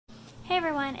Hey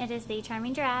everyone, it is the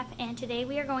Charming Giraffe, and today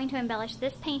we are going to embellish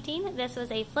this painting. This was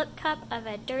a flip cup of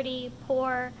a dirty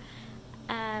pour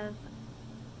of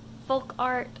folk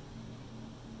art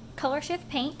color shift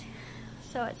paint.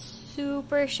 So it's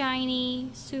super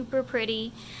shiny, super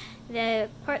pretty. The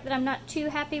part that I'm not too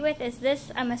happy with is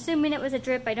this. I'm assuming it was a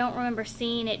drip. I don't remember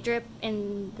seeing it drip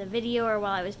in the video or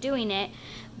while I was doing it,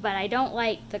 but I don't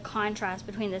like the contrast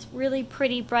between this really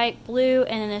pretty bright blue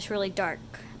and then this really dark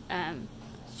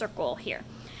circle here.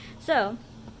 So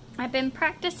I've been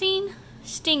practicing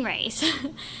stingrays.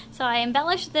 So I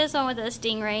embellished this one with a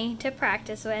stingray to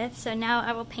practice with, so now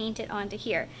I will paint it onto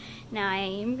here. Now I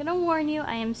am gonna warn you,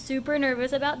 I am super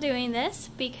nervous about doing this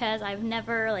because I've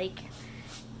never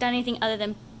done anything other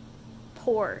than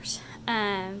pours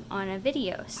on a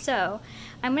video. So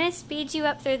I'm gonna speed you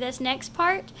up through this next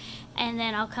part and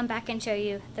then I'll come back and show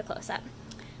you the close-up.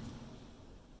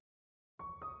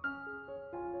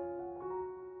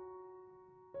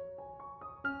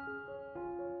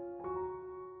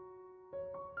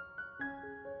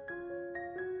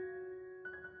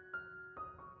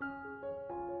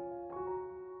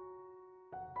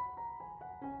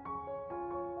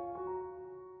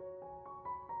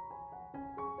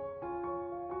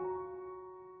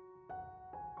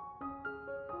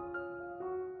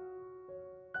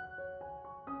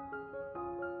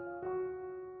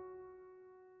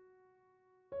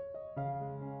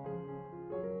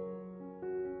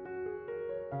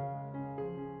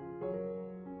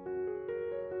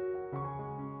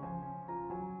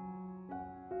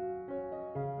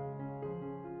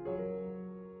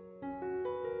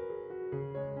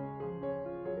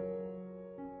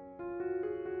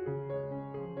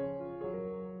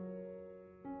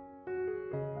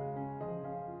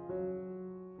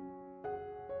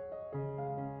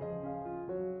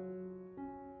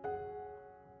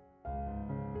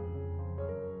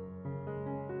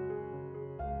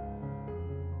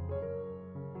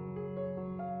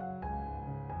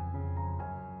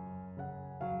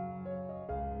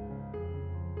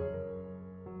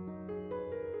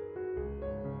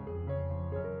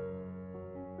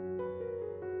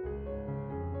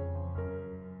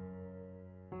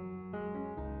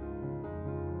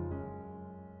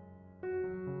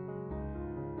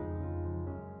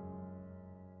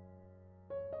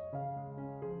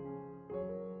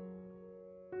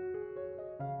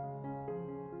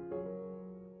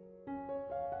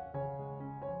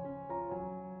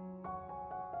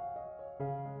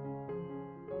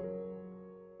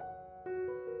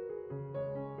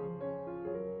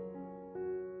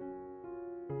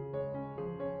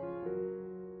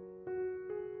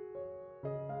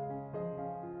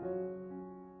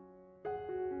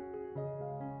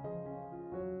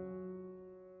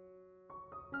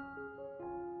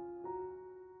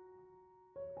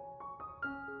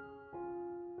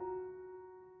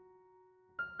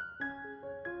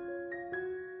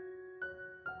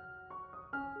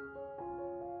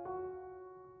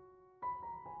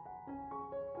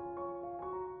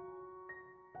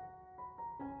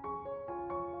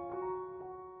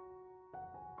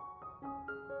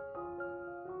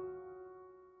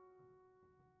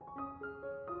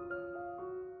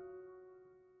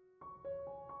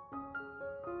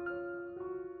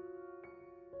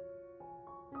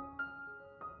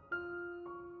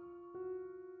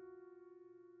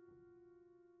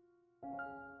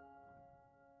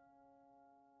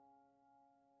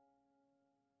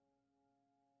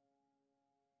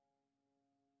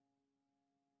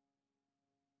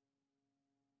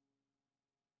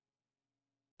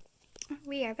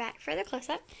 We are back for the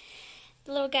close-up.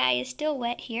 The little guy is still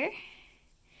wet here,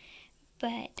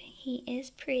 but he is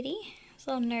pretty. I was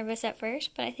a little nervous at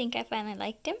first, but I think I finally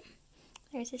liked him.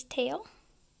 There's his tail,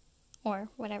 or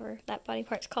whatever that body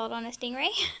part's called on a stingray.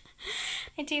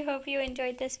 I do hope you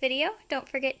enjoyed this video. Don't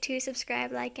forget to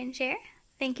subscribe, like, and share.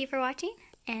 Thank you for watching,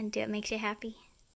 and do what makes you happy.